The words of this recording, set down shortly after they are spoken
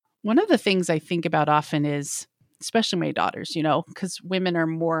One of the things I think about often is, especially my daughters, because women are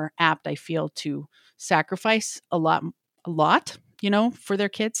more apt, I feel, to sacrifice a lot, for their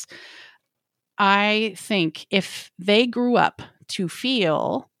kids. I think if they grew up to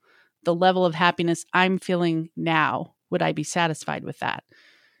feel the level of happiness I'm feeling now, would I be satisfied with that?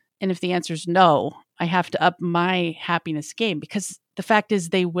 And if the answer is no, I have to up my happiness game, because the fact is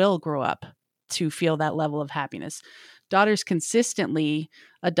they will grow up to feel that level of happiness. Daughters consistently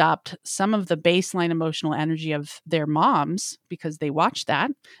adopt some of the baseline emotional energy of their moms because they watch that.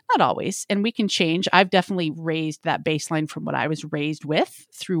 Not always. And we can change. I've definitely raised that baseline from what I was raised with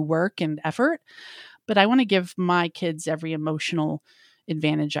through work and effort. But I want to give my kids every emotional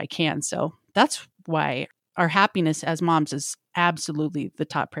advantage I can. So that's why our happiness as moms is absolutely the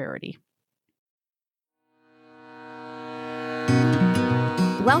top priority.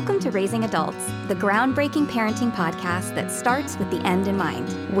 Welcome to Raising Adults, the groundbreaking parenting podcast that starts with the end in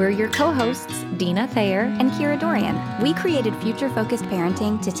mind. We're your co-hosts, Dina Thayer and Kira Dorian. We created future-focused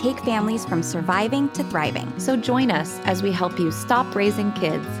parenting to take families from surviving to thriving. So join us as we help you stop raising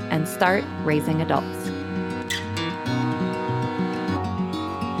kids and start raising adults.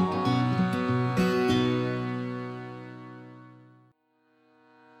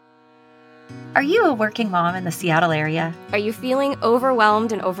 Are you a working mom in the Seattle area? Are you feeling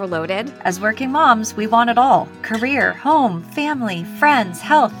overwhelmed and overloaded? As working moms, we want it all. Career, home, family, friends,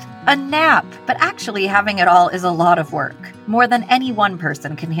 health, a nap. But actually having it all is a lot of work. More than any one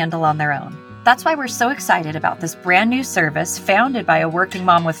person can handle on their own. That's why we're so excited about this brand new service founded by a working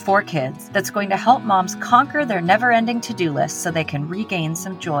mom with 4 kids that's going to help moms conquer their never-ending to-do list so they can regain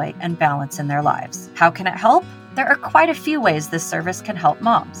some joy and balance in their lives. How can it help? There are quite a few ways this service can help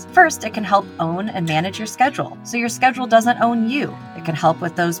moms. First, it can help own and manage your schedule, so your schedule doesn't own you. It can help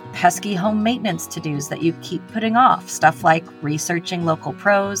with those pesky home maintenance to-dos that you keep putting off, stuff like researching local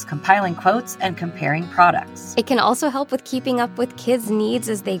pros, compiling quotes, and comparing products. It can also help with keeping up with kids' needs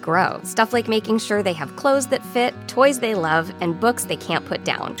as they grow, stuff like making sure they have clothes that fit, toys they love, and books they can't put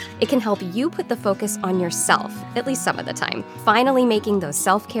down. It can help you put the focus on yourself, at least some of the time, finally making those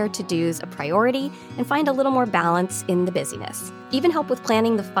self-care to-dos a priority and find a little more balance in the busyness. Even help with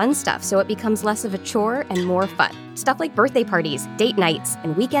planning the fun stuff so it becomes less of a chore and more fun. Stuff like birthday parties, date nights,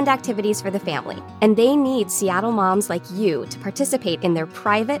 and weekend activities for the family. And they need Seattle moms like you to participate in their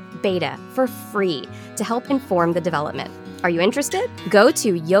private beta for free to help inform the development. Are you interested? Go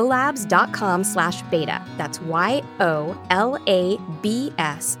to yolabs.com/beta. That's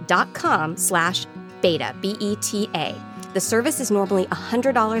YOLABS.com/beta, BETA. The service is normally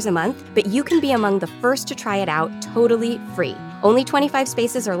 $100 a month, but you can be among the first to try it out totally free. Only 25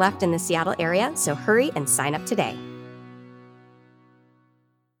 spaces are left in the Seattle area, so hurry and sign up today.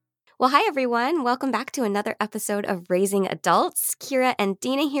 Well, hi, everyone. Welcome back to another episode of Raising Adults. Kira and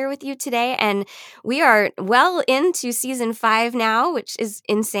Dina here with you today, and we are well into season 5 now, which is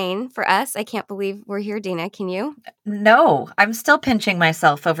insane for us. I can't believe we're here, Dina. Can you? No, I'm still pinching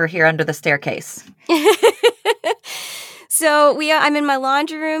myself over here under the staircase. So I'm in my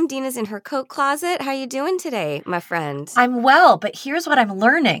laundry room. Dina's in her coat closet. How you doing today, my friend? I'm well, but here's what I'm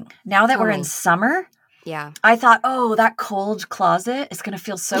learning. Now that we're in summer, yeah, I thought, that cold closet is going to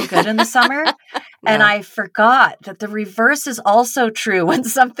feel so good in the summer. No. And I forgot that the reverse is also true when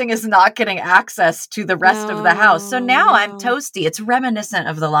something is not getting access to the rest of the house. So now I'm toasty. It's reminiscent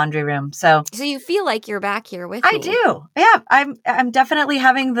of the laundry room. So you feel like you're back here with me. I do. Yeah, I'm definitely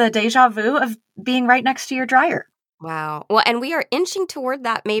having the deja vu of being right next to your dryer. Wow. Well, and we are inching toward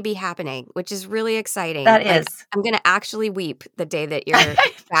that maybe happening, which is really exciting. That is. I'm going to actually weep the day that you're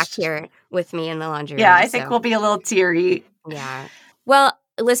back here with me in the laundry room. Yeah, I think we'll be a little teary. Yeah. Well,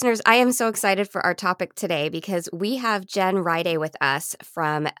 listeners, I am so excited for our topic today because we have Jen Riday with us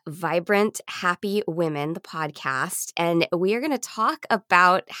from Vibrant Happy Women, the podcast, and we are going to talk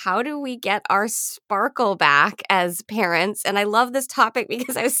about how do we get our sparkle back as parents. And I love this topic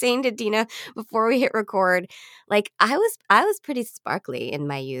because I was saying to Dina before we hit record, like I was pretty sparkly in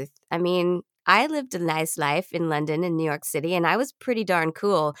my youth. I mean, I lived a nice life in London and New York City, and I was pretty darn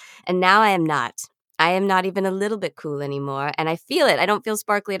cool. And now I am not. I am not even a little bit cool anymore. And I feel it. I don't feel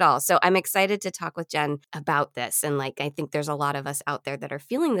sparkly at all. So I'm excited to talk with Jen about this. And I think there's a lot of us out there that are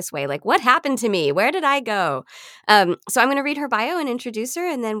feeling this way. Like, what happened to me? Where did I go? So I'm going to read her bio and introduce her,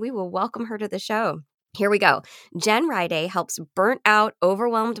 and then we will welcome her to the show. Here we go. Jen Riday helps burnt out,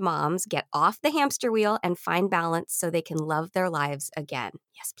 overwhelmed moms get off the hamster wheel and find balance so they can love their lives again.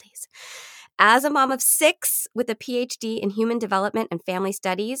 Yes, please. As a mom of 6 with a PhD in human development and family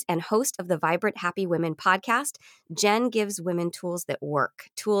studies and host of the Vibrant Happy Women podcast, Jen gives women tools that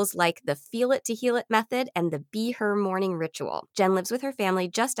work. Tools like the Feel It to Heal It method and the Be Her morning ritual. Jen lives with her family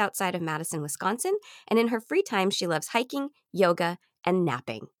just outside of Madison, Wisconsin, and in her free time, she loves hiking, yoga, and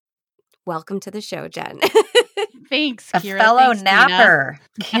napping. Welcome to the show, Jen. Thanks, A Kira. fellow Thanks, napper,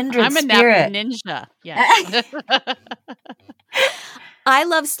 Tina. kindred I'm a spirit. napper ninja. Yes. I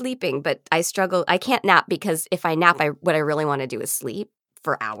love sleeping, but I struggle. I can't nap because if I nap, what I really want to do is sleep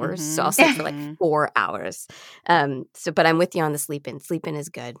for hours. So I'll sleep for like 4 hours. But I'm with you on the sleeping. Sleeping is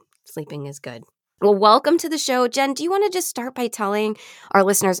good. Sleeping is good. Well, welcome to the show. Jen, do you want to just start by telling our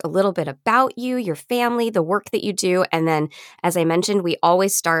listeners a little bit about you, your family, the work that you do? And then, as I mentioned, we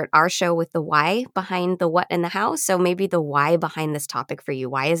always start our show with the why behind the what and the how. So maybe the why behind this topic for you.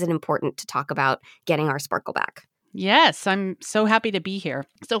 Why is it important to talk about getting our sparkle back? Yes, I'm so happy to be here.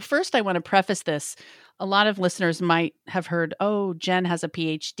 So first, I want to preface this. A lot of listeners might have heard, oh, Jen has a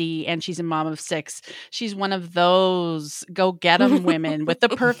PhD and she's a mom of 6. She's one of those go get 'em women with the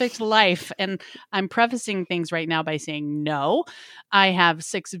perfect life. And I'm prefacing things right now by saying no. I have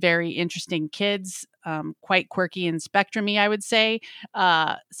 6 very interesting kids, quite quirky and spectrumy, I would say.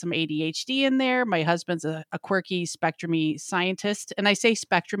 Some ADHD in there. My husband's a quirky spectrumy scientist. And I say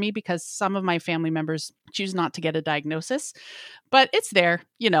spectrumy because some of my family members choose not to get a diagnosis, but it's there,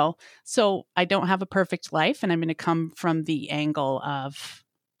 So I don't have a perfect life, and I'm going to come from the angle of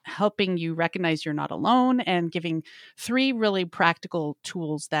helping you recognize you're not alone and giving 3 really practical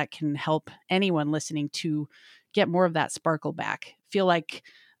tools that can help anyone listening to get more of that sparkle back. Feel like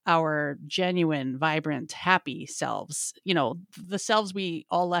our genuine, vibrant, happy selves, the selves we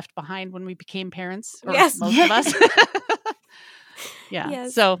all left behind when we became parents, or Yes. most of us. Yeah.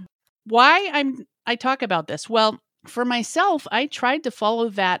 Yes. So why I talk about this? Well, for myself, I tried to follow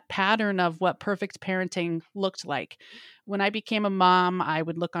that pattern of what perfect parenting looked like. When I became a mom, I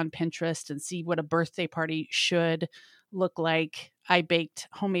would look on Pinterest and see what a birthday party should look like. I baked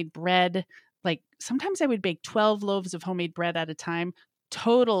homemade bread. Like sometimes I would bake 12 loaves of homemade bread at a time.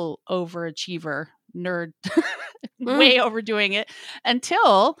 Total overachiever, nerd, way overdoing it,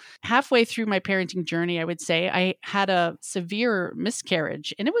 until halfway through my parenting journey, I would say I had a severe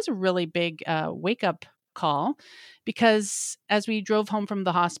miscarriage. And it was a really big wake-up call, because as we drove home from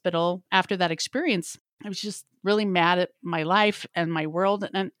the hospital after that experience, I was just really mad at my life and my world.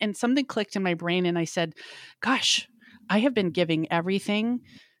 And something clicked in my brain, and I said, gosh, I have been giving everything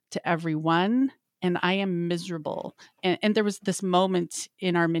to everyone, and I am miserable. And there was this moment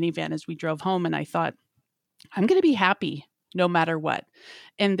in our minivan as we drove home, and I thought, I'm going to be happy no matter what.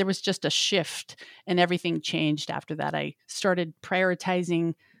 And there was just a shift, and everything changed after that. I started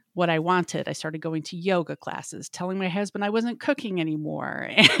prioritizing what I wanted. I started going to yoga classes, telling my husband I wasn't cooking anymore,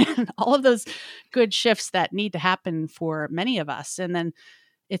 and all of those good shifts that need to happen for many of us. And then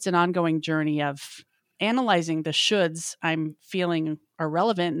it's an ongoing journey of analyzing the shoulds I'm feeling are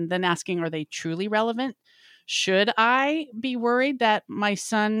relevant, and then asking, are they truly relevant? Should I be worried that my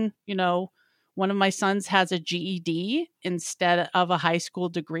son, one of my sons has a GED instead of a high school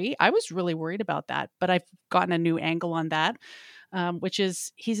degree? I was really worried about that, but I've gotten a new angle on that, which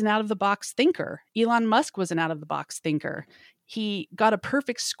is he's an out-of-the-box thinker. Elon Musk was an out-of-the-box thinker. He got a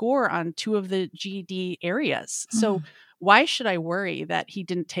perfect score on 2 of the GED areas. So why should I worry that he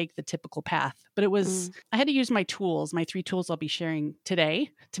didn't take the typical path? But it was, I had to use my tools, my 3 tools I'll be sharing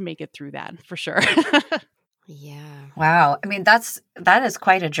today to make it through that for sure. Yeah. Wow. I mean, that is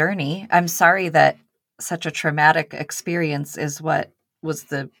quite a journey. I'm sorry that such a traumatic experience is what was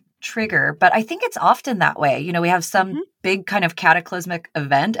the trigger, but I think it's often that way. We have some big kind of cataclysmic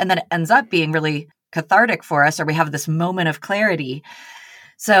event, and then it ends up being really cathartic for us, or we have this moment of clarity.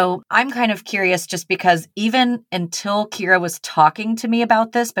 So I'm kind of curious, just because even until Kira was talking to me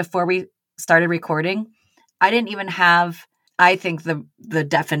about this before we started recording, I didn't even have, I think, the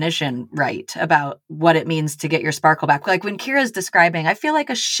definition right about what it means to get your sparkle back. Like when Kira's describing, I feel like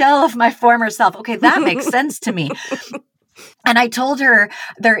a shell of my former self. Okay, that makes sense to me. And I told her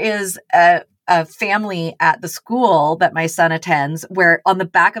there is a family at the school that my son attends where on the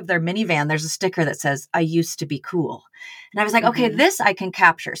back of their minivan, there's a sticker that says, I used to be cool. And I was like, okay, this I can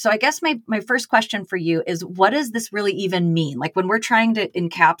capture. So I guess my first question for you is, what does this really even mean? Like when we're trying to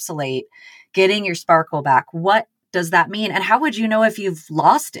encapsulate getting your sparkle back, what does that mean? And how would you know if you've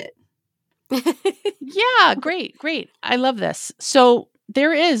lost it? Yeah, great. I love this. So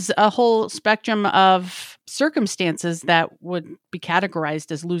there is a whole spectrum of circumstances that would be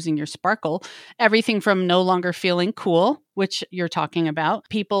categorized as losing your sparkle. Everything from no longer feeling cool, which you're talking about,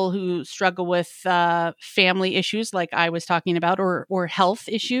 people who struggle with family issues like I was talking about, or health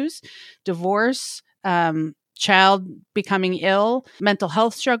issues, divorce, child becoming ill, mental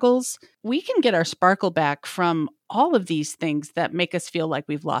health struggles. We can get our sparkle back from all of these things that make us feel like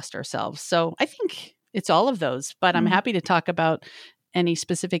we've lost ourselves. So I think it's all of those, but I'm happy to talk about any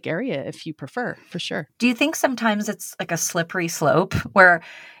specific area if you prefer, for sure. Do you think sometimes it's like a slippery slope where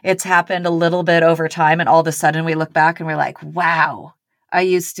it's happened a little bit over time and all of a sudden we look back and we're like, wow, I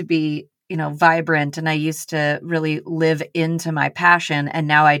used to be, vibrant and I used to really live into my passion and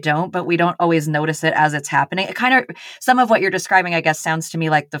now I don't, but we don't always notice it as it's happening. It kind of, some of what you're describing, I guess, sounds to me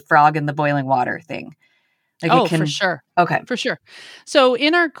like the frog in the boiling water thing. Like for sure. Okay. For sure. So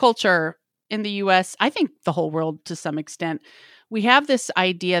in our culture in the US, I think the whole world to some extent, we have this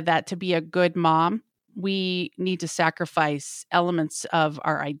idea that to be a good mom, we need to sacrifice elements of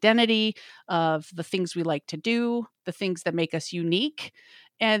our identity, of the things we like to do, the things that make us unique.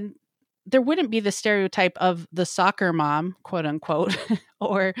 And there wouldn't be the stereotype of the soccer mom, quote unquote,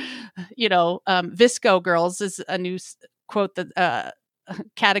 or, Visco girls is a new quote that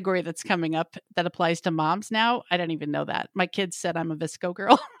category that's coming up that applies to moms now. I don't even know that. My kids said I'm a Visco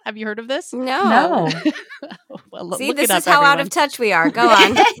girl. Have you heard of this? No. Well, See, look this it up, is how everyone. out of touch we are. Go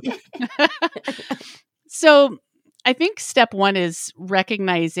on. So I think step one is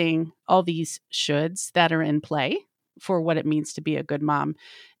recognizing all these shoulds that are in play for what it means to be a good mom,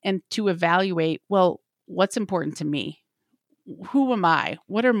 and to evaluate, well, what's important to me? Who am I?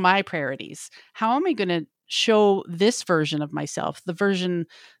 What are my priorities? How am I going to show this version of myself, the version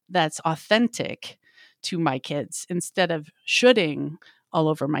that's authentic to my kids, instead of shoulding all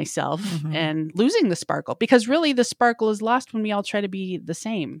over myself and losing the sparkle? Because really the sparkle is lost when we all try to be the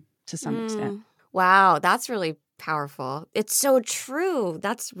same to some extent. Wow, that's really powerful. It's so true.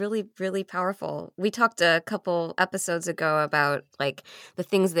 That's really, really powerful. We talked a couple episodes ago about like the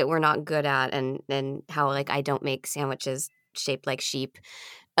things that we're not good at and how like I don't make sandwiches shaped like sheep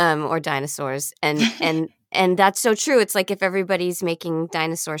or dinosaurs. And that's so true. It's like if everybody's making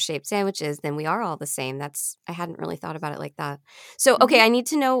dinosaur-shaped sandwiches, then we are all the same. I hadn't really thought about it like that. So, okay, I need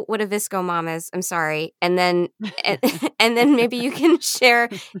to know what a Visco mom is. I'm sorry. And then and then maybe you can share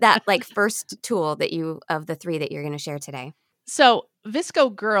that like first tool of the three that you're going to share today. So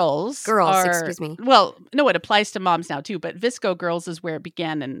Visco girls excuse me. Well, no, it applies to moms now too, but Visco girls is where it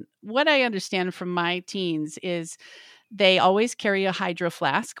began. And what I understand from my teens is they always carry a Hydro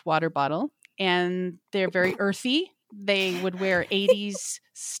Flask water bottle. And they're very earthy. They would wear 80s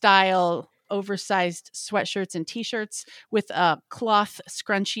style oversized sweatshirts and t-shirts with a cloth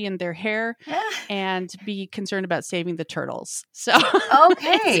scrunchie in their hair and be concerned about saving the turtles. So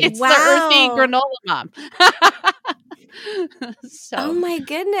okay. it's the earthy granola mom. So, oh my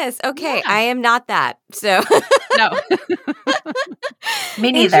goodness. Okay, yeah. I am not that. So no.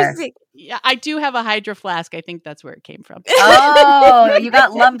 Me neither. Yeah, I do have a Hydro Flask. I think that's where it came from. Oh, you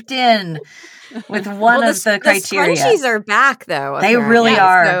got lumped in with one of the criteria. The scrunchies are back, though. They really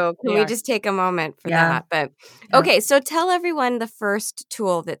are. So can we just take a moment for that? But okay, so tell everyone the first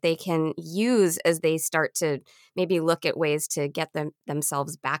tool that they can use as they start to maybe look at ways to get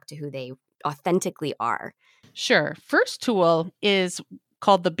themselves back to who they authentically are. Sure. First tool is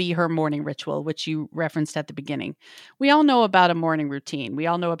called the Be Her morning ritual, which you referenced at the beginning. We all know about a morning routine. We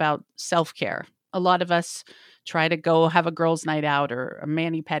all know about self-care. A lot of us try to go have a girls' night out or a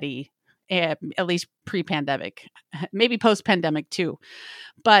mani-pedi, at least pre-pandemic, maybe post-pandemic too.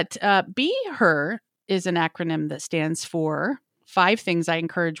 But Be Her is an acronym that stands for 5 things I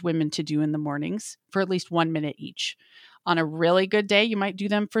encourage women to do in the mornings for at least 1 minute each. On a really good day, you might do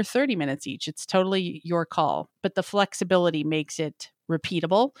them for 30 minutes each. It's totally your call, but the flexibility makes it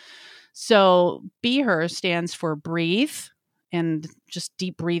repeatable. So Be Her stands for breathe and just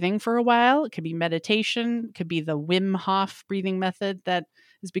deep breathing for a while. It could be meditation. It could be the Wim Hof breathing method that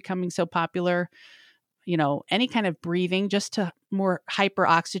is becoming so popular. Any kind of breathing just to more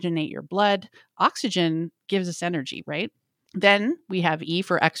hyper-oxygenate your blood. Oxygen gives us energy, right? Then we have E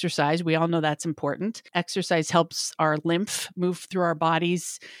for exercise. We all know that's important. Exercise helps our lymph move through our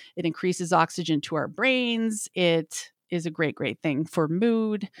bodies. It increases oxygen to our brains. It is a great, great thing for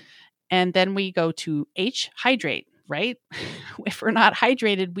mood. And then we go to H, hydrate, right? If we're not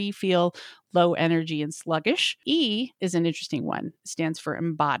hydrated, we feel low energy and sluggish. E is an interesting one. It stands for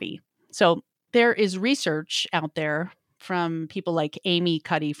embody. So there is research out there from people like Amy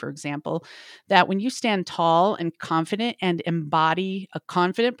Cuddy, for example, that when you stand tall and confident and embody a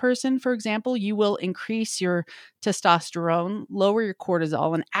confident person, for example, you will increase your testosterone, lower your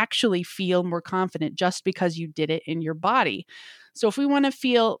cortisol, and actually feel more confident just because you did it in your body. So if we want to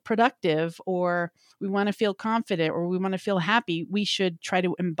feel productive, or we want to feel confident, or we want to feel happy, we should try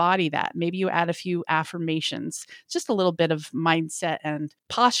to embody that. Maybe you add a few affirmations, just a little bit of mindset and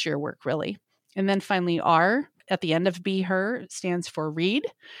posture work, really. And then finally, R at the end of Be Her stands for read.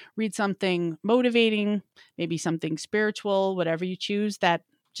 Read something motivating, maybe something spiritual, whatever you choose, that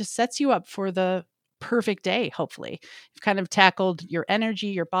just sets you up for the perfect day. Hopefully you've kind of tackled your energy,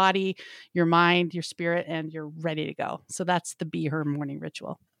 your body, your mind, your spirit, and you're ready to go. So that's the Be Her morning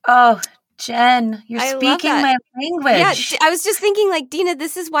ritual. Oh, Jen, you're I love speaking that. my language. Yeah, I was just thinking, like, Dina,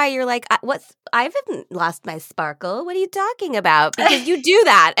 this is why you're like, I haven't lost my sparkle. What are you talking about? Because you do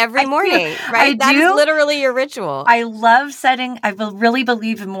that every morning, right? That is literally your ritual. I love setting, I really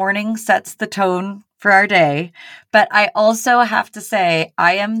believe morning sets the tone for our day. But I also have to say,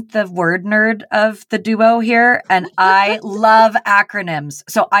 I am the word nerd of the duo here, and I love acronyms.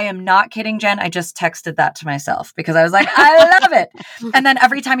 So I am not kidding, Jen. I just texted that to myself because I was like, I love it. And then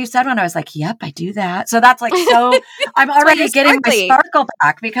every time you said one, I was like, yep, I do that. So that's like, so I'm already getting my sparkle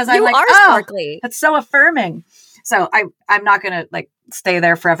back because I'm like, sparkly. That's so affirming. So I'm not going to like stay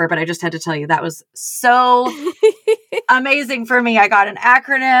there forever, but I just had to tell you that was so amazing for me. I got an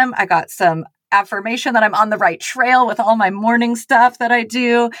acronym. I got some affirmation that I'm on the right trail with all my morning stuff that I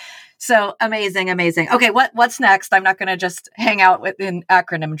do. So amazing, amazing. Okay, what's next? I'm not going to just hang out within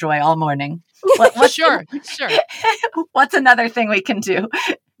acronym joy all morning. Sure. What's another thing we can do?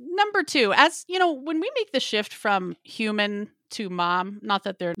 Number 2, as you know, when we make the shift from human to mom, not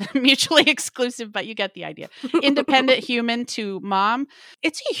that they're mutually exclusive, but you get the idea. Independent human to mom,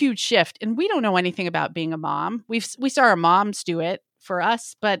 it's a huge shift. And we don't know anything about being a mom. We saw our moms do it for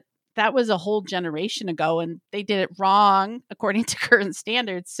us, but that was a whole generation ago, and they did it wrong according to current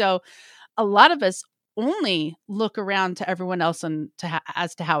standards. So a lot of us only look around to everyone else and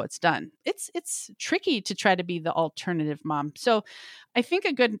as to how it's done. It's tricky to try to be the alternative mom. So I think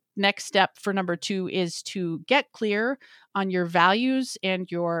a good next step for number 2 is to get clear on your values and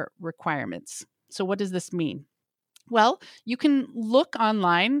your requirements. So what does this mean? Well, you can look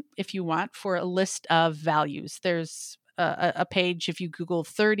online if you want for a list of values. There's a page, if you Google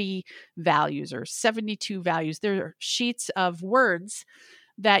 30 values or 72 values, there are sheets of words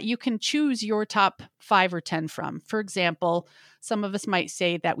that you can choose your top 5 or 10 from. For example, some of us might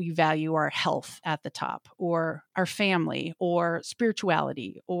say that we value our health at the top, or our family, or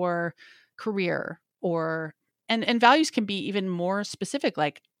spirituality, or career, and values can be even more specific,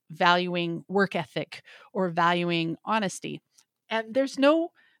 like valuing work ethic or valuing honesty. And there's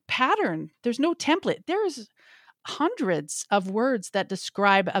no pattern, there's no template. There's hundreds of words that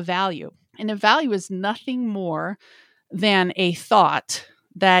describe a value. And a value is nothing more than a thought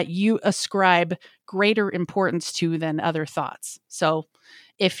that you ascribe greater importance to than other thoughts. So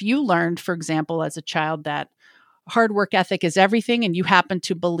if you learned, for example, as a child that hard work ethic is everything, and you happen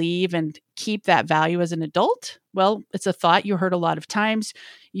to believe and keep that value as an adult, well, it's a thought you heard a lot of times.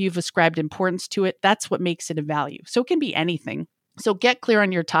 You've ascribed importance to it. That's what makes it a value. So it can be anything. So get clear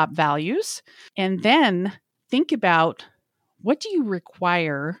on your top values, and then think about, what do you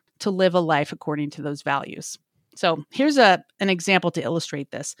require to live a life according to those values? So here's an example to illustrate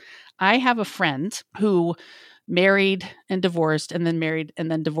this. I have a friend who married and divorced, and then married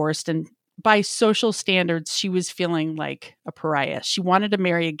and then divorced. And by social standards, she was feeling like a pariah. She wanted to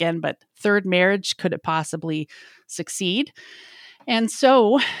marry again, but third marriage, could it possibly succeed? And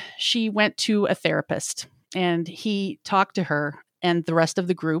so she went to a therapist, and he talked to her and the rest of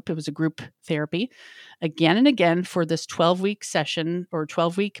the group. It was a group therapy again and again for this 12-week session or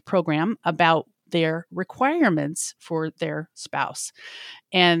 12-week program about their requirements for their spouse.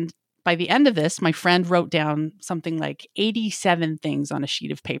 And by the end of this, my friend wrote down something like 87 things on a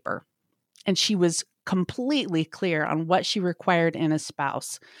sheet of paper. And she was completely clear on what she required in a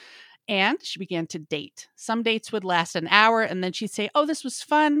spouse. And she began to date. Some dates would last an hour, and then she'd say, oh, this was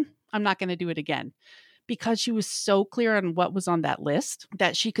fun. I'm not going to do it again. Because she was so clear on what was on that list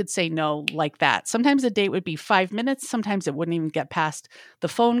that she could say no like that. Sometimes a date would be 5 minutes. Sometimes it wouldn't even get past the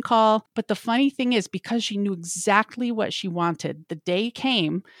phone call. But the funny thing is, because she knew exactly what she wanted, the day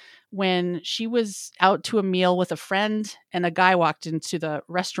came when she was out to a meal with a friend and a guy walked into the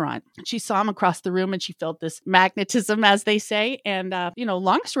restaurant. She saw him across the room and she felt this magnetism, as they say. And,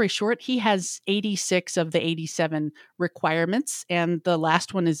 long story short, he has 86 of the 87 requirements, and the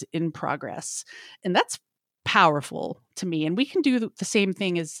last one is in progress. And that's powerful to me. And we can do the same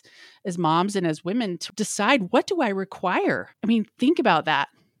thing as moms and as women to decide, what do I require? I mean, think about that.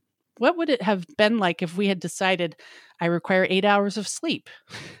 What would it have been like if we had decided, I require 8 hours of sleep.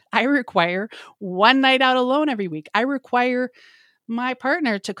 I require one night out alone every week. I require my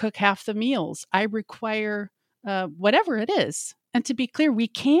partner to cook half the meals. I require whatever it is. And to be clear, we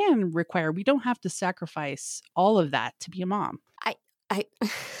can require, we don't have to sacrifice all of that to be a mom. I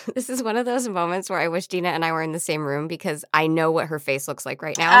this is one of those moments where I wish Dina and I were in the same room, because I know what her face looks like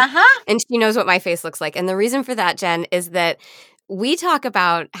right now. And she knows what my face looks like. And the reason for that, Jen, is that we talk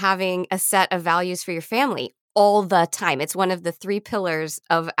about having a set of values for your family all the time. It's one of the 3 pillars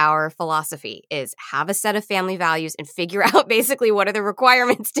of our philosophy, is have a set of family values and figure out basically what are the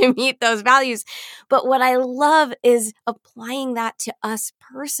requirements to meet those values. But what I love is applying that to us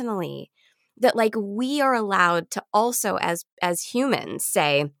personally. That like we are allowed to also as humans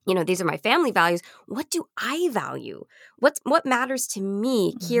say, these are my family values. What do I value? What matters to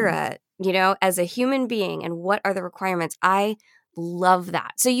me, Kira, as a human being, and what are the requirements? I love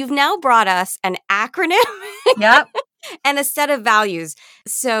that. So you've now brought us an acronym. Yep. And a set of values.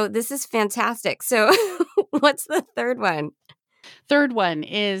 So this is fantastic. So what's the third one? Third one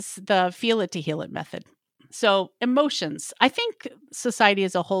is the feel it to heal it method. So emotions. I think society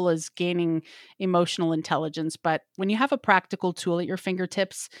as a whole is gaining emotional intelligence, but when you have a practical tool at your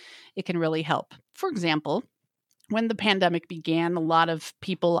fingertips, it can really help. For example, when the pandemic began, a lot of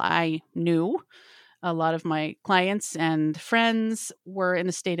people I knew, a lot of my clients and friends were in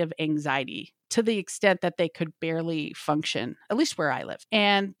a state of anxiety to the extent that they could barely function, at least where I live.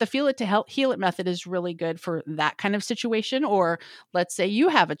 And the feel it to heal it method is really good for that kind of situation. Or let's say you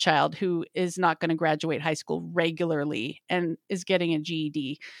have a child who is not going to graduate high school regularly and is getting a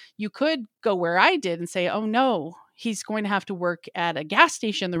GED. You could go where I did and say, oh no, he's going to have to work at a gas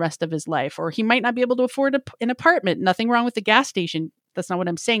station the rest of his life, or he might not be able to afford an apartment. Nothing wrong with the gas station. That's not what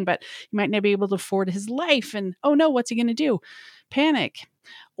I'm saying, but he might not be able to afford his life. And oh no, what's he going to do? Panic.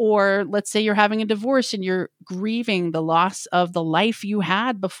 Or let's say you're having a divorce and you're grieving the loss of the life you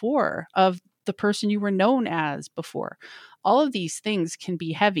had before, of the person you were known as before. All of these things can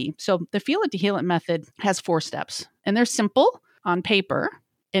be heavy. So the feel it to heal it method has 4 steps, and they're simple on paper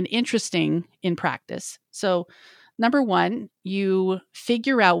and interesting in practice. So number 1, you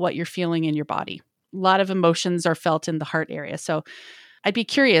figure out what you're feeling in your body. A lot of emotions are felt in the heart area. So I'd be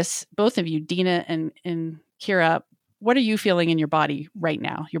curious, both of you, Dina and Kira, what are you feeling in your body right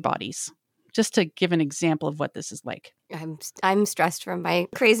now, your bodies? Just to give an example of what this is like. I'm stressed from my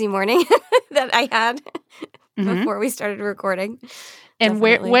crazy morning that I had before we started recording. And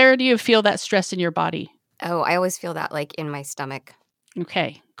where do you feel that stress in your body? Oh, I always feel that like in my stomach.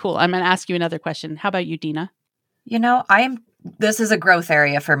 Okay, cool. I'm going to ask you another question. How about you, Dina? This is a growth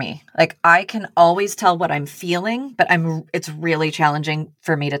area for me. Like I can always tell what I'm feeling, but it's really challenging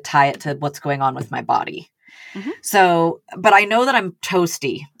for me to tie it to what's going on with my body. Mm-hmm. So, but I know that I'm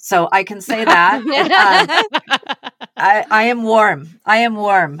toasty, so I can say that. I am warm. I am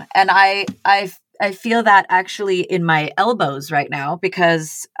warm. And I feel that actually in my elbows right now,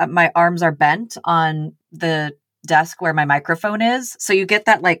 because my arms are bent on the desk where my microphone is. So you get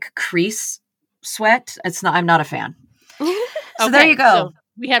that like crease sweat. I'm not a fan. So there you go. So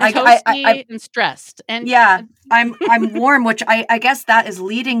we have toasty and stressed. And yeah, I'm warm, which I guess that is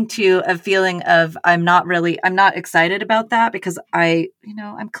leading to a feeling of I'm not excited about that, because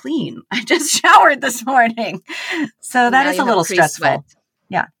I'm clean. I just showered this morning. So that is a little stressful. Sweat.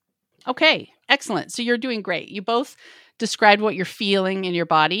 Yeah. Okay. Excellent. So you're doing great. You both described what you're feeling in your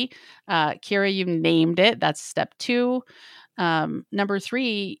body. Kira, you named it. That's step 2. Number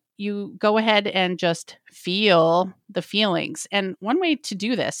 3, you go ahead and just feel the feelings. And one way to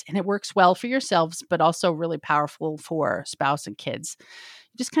do this, and it works well for yourselves, but also really powerful for spouse and kids,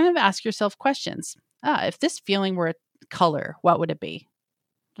 just kind of ask yourself questions. If this feeling were a color, what would it be?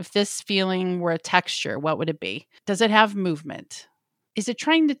 If this feeling were a texture, what would it be? Does it have movement? Is it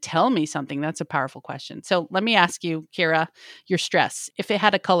trying to tell me something? That's a powerful question. So let me ask you, Kira, your stress. If it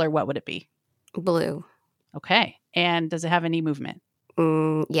had a color, what would it be? Blue. Okay. And does it have any movement?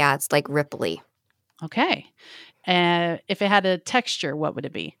 Yeah, it's like ripply. Okay. If it had a texture, what would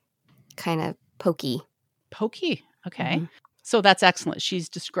it be? Kind of pokey. Pokey. Okay. Mm-hmm. So that's excellent. She's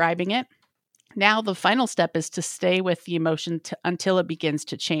describing it. Now, the final step is to stay with the emotion until it begins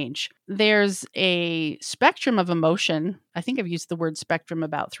to change. There's a spectrum of emotion. I think I've used the word spectrum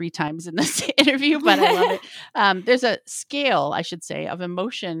about 3 times in this interview, but I love it. There's a scale, I should say, of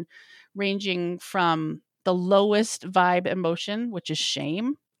emotion ranging from the lowest vibe emotion, which is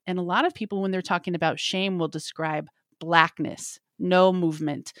shame. And a lot of people, when they're talking about shame, will describe blackness, no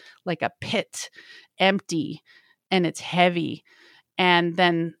movement, like a pit, empty. and it's heavy. And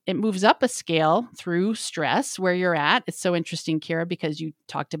then it moves up a scale through stress where you're at. It's so interesting, Kira, because you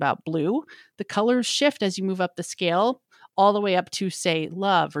talked about blue. The colors shift as you move up the scale all the way up to, say,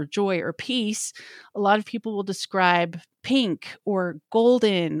 love or joy or peace. A lot of people will describe pink or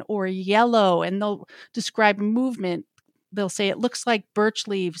golden or yellow, and they'll describe movement. They'll say it looks like birch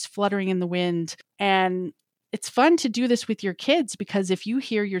leaves fluttering in the wind. And it's fun to do this with your kids, because if you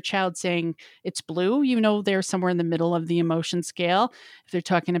hear your child saying it's blue, you know they're somewhere in the middle of the emotion scale. If they're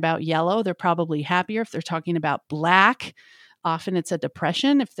talking about yellow, they're probably happier. If they're talking about black, often it's a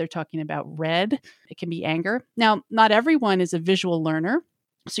depression. If they're talking about red, it can be anger. Now, not everyone is a visual learner.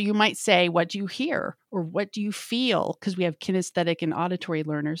 So you might say, what do you hear? Or what do you feel? Because we have kinesthetic and auditory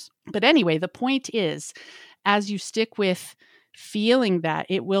learners. But anyway, the point is, as you stick with feeling that,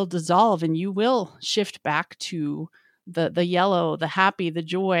 it will dissolve and you will shift back to the yellow, the happy, the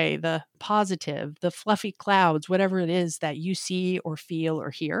joy, the positive, the fluffy clouds, whatever it is that you see or feel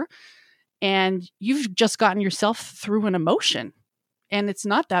or hear. And you've just gotten yourself through an emotion. And it's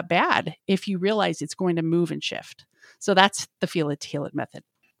not that bad if you realize it's going to move and shift. So that's the feel it, heal it method.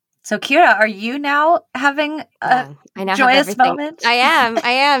 So, Kira, are you now having a joyous moment? I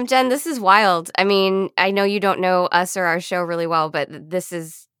am. Jen, this is wild. I mean, I know you don't know us or our show really well, but this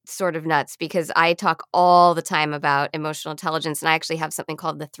is sort of nuts because I talk all the time about emotional intelligence, and I actually have something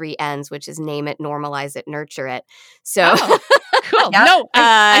called the 3 N's, which is name it, normalize it, nurture it. So cool. Yep. No,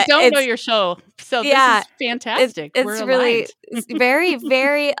 I don't know your show. So this is fantastic. It's really very,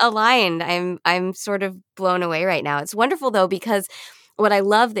 very aligned. I'm sort of blown away right now. It's wonderful though, because what I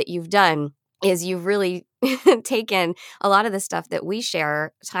love that you've done is you've really taken a lot of the stuff that we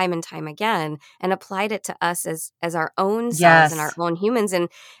share time and time again and applied it to us as our own selves and our own humans. And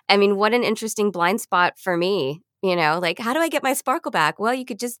I mean, what an interesting blind spot for me, you know, like, how do I get my sparkle back? Well, you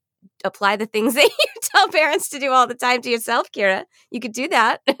could just apply the things that you tell parents to do all the time to yourself, Kira. You could do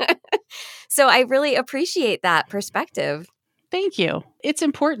that. So I really appreciate that perspective. Thank you. It's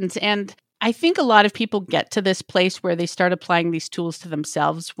important. And I think a lot of people get to this place where they start applying these tools to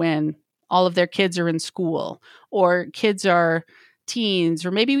themselves when all of their kids are in school or kids are teens, or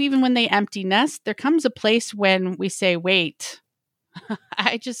maybe even when they empty nest. There comes a place when we say, wait,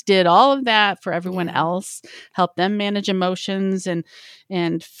 I just did all of that for everyone else, help them manage emotions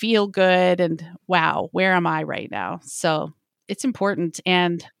and feel good. And wow, where am I right now? So it's important.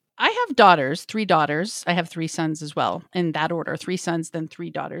 And I have daughters, 3 daughters. I have 3 sons as well, in that order, 3 sons, then 3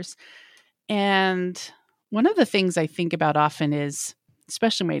 daughters. And one of the things I think about often is,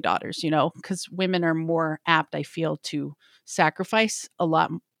 especially my daughters, you know, because women are more apt, I feel, to sacrifice a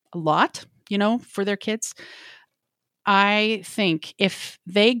lot, you know, for their kids. I think if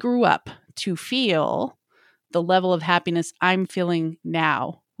they grew up to feel the level of happiness I'm feeling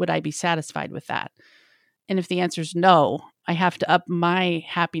now, would I be satisfied with that? And if the answer is no, I have to up my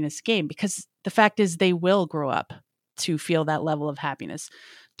happiness game, because the fact is they will grow up to feel that level of happiness.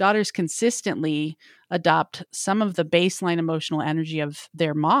 Daughters consistently adopt some of the baseline emotional energy of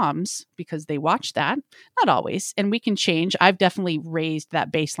their moms because they watch that. Not always. And we can change. I've definitely raised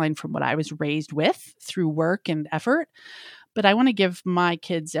that baseline from what I was raised with through work and effort. But I want to give my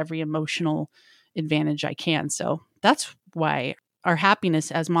kids every emotional advantage I can. So that's why our happiness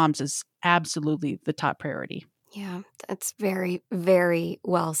as moms is absolutely the top priority. Yeah, that's very, very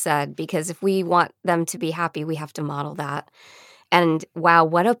well said, because if we want them to be happy, we have to model that. And wow,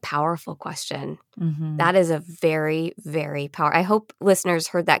 what a powerful question. Mm-hmm. That is a very, very powerful. I hope listeners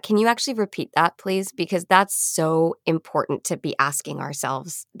heard that. Can you actually repeat that, please? Because that's so important to be asking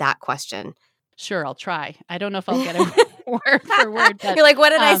ourselves that question. Sure, I'll try. I don't know if I'll get it word for word. But, you're like,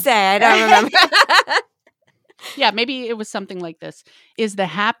 what did I say? I don't remember. Yeah, maybe it was something like this. Is the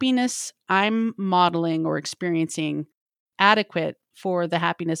happiness I'm modeling or experiencing adequate for the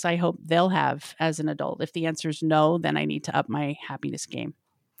happiness I hope they'll have as an adult? If the answer is no, then I need to up my happiness game.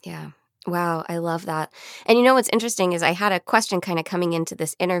 Yeah. Wow, I love that. And you know what's interesting is I had a question kind of coming into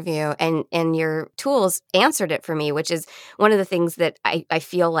this interview, and your tools answered it for me, which is one of the things that I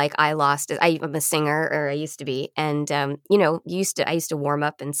feel like I lost. Is I'm a singer, or I used to be, and you know, I used to warm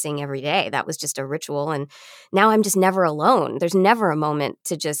up and sing every day. That was just a ritual, and now I'm just never alone. There's never a moment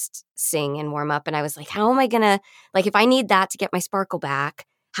to just sing and warm up. And I was like, how am I gonna, like, if I need that to get my sparkle back,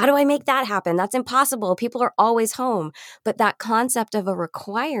 how do I make that happen? That's impossible. People are always home. But that concept of a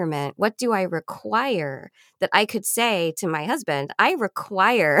requirement, what do I require? That I could say to my husband, I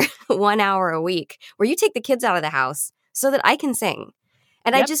require 1 hour a week where you take the kids out of the house so that I can sing.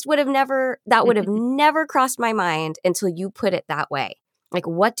 And I just would have never crossed my mind until you put it that way. Like,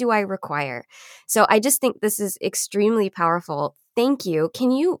 what do I require? So I just think this is extremely powerful. Thank you.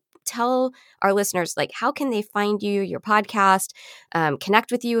 Can you tell our listeners, like, how can they find you, your podcast,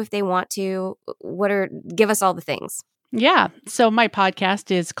 connect with you if they want to? Give us all the things. Yeah. So my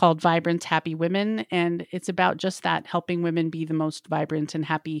podcast is called Vibrant Happy Women, and it's about just that, helping women be the most vibrant and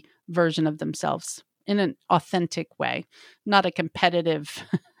happy version of themselves in an authentic way, not a competitive,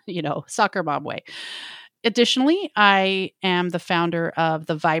 soccer mom way. Additionally, I am the founder of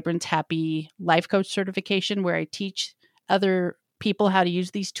the Vibrant Happy Life Coach certification, where I teach other people how to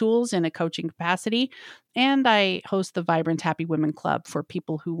use these tools in a coaching capacity. And I host the Vibrant Happy Women Club for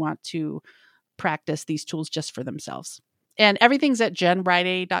people who want to practice these tools just for themselves. And everything's at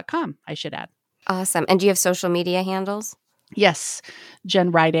jenriday.com, I should add. Awesome. And do you have social media handles? Yes.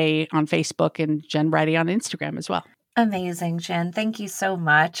 Jen Riday on Facebook and Jen Riday on Instagram as well. Amazing, Jen. Thank you so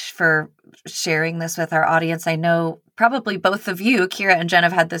much for sharing this with our audience. I know probably both of you, Kira and Jen,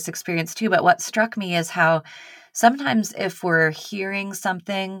 have had this experience too, but what struck me is how sometimes if we're hearing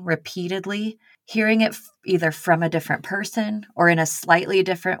something repeatedly, hearing it either from a different person or in a slightly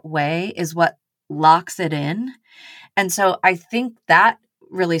different way is what locks it in. And so I think that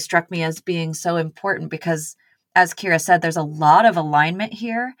really struck me as being so important because, as Kira said, there's a lot of alignment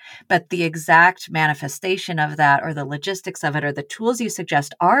here, but the exact manifestation of that or the logistics of it or the tools you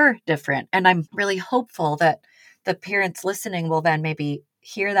suggest are different. And I'm really hopeful that the parents listening will then maybe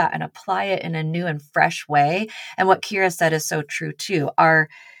hear that and apply it in a new and fresh way. And what Kira said is so true too. Our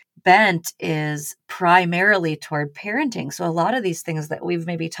bent is primarily toward parenting. So a lot of these things that we've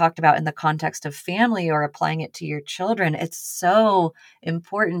maybe talked about in the context of family or applying it to your children, it's so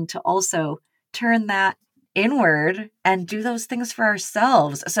important to also turn that inward and do those things for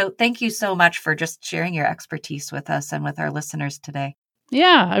ourselves. So thank you so much for just sharing your expertise with us and with our listeners today.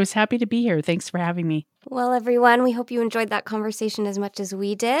 Yeah, I was happy to be here. Thanks for having me. Well, everyone, we hope you enjoyed that conversation as much as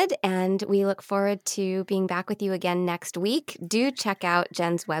we did, and we look forward to being back with you again next week. Do check out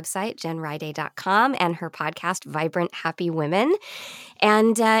Jen's website, jenriday.com, and her podcast, Vibrant Happy Women.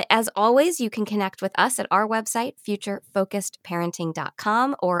 And as always, you can connect with us at our website,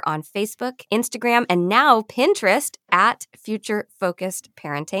 futurefocusedparenting.com, or on Facebook, Instagram, and now Pinterest at Future Focused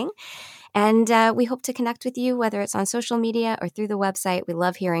Parenting. And we hope to connect with you, whether it's on social media or through the website. We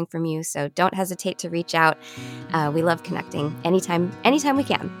love hearing from you, so don't hesitate to reach out. We love connecting anytime we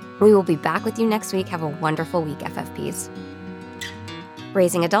can. We will be back with you next week. Have a wonderful week, FFPs.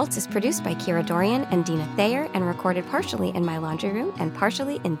 Raising Adults is produced by Kira Dorian and Dina Thayer and recorded partially in my laundry room and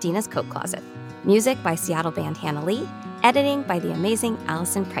partially in Dina's coat closet. Music by Seattle band Hannah Lee. Editing by the amazing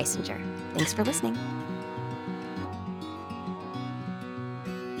Allison Preisinger. Thanks for listening.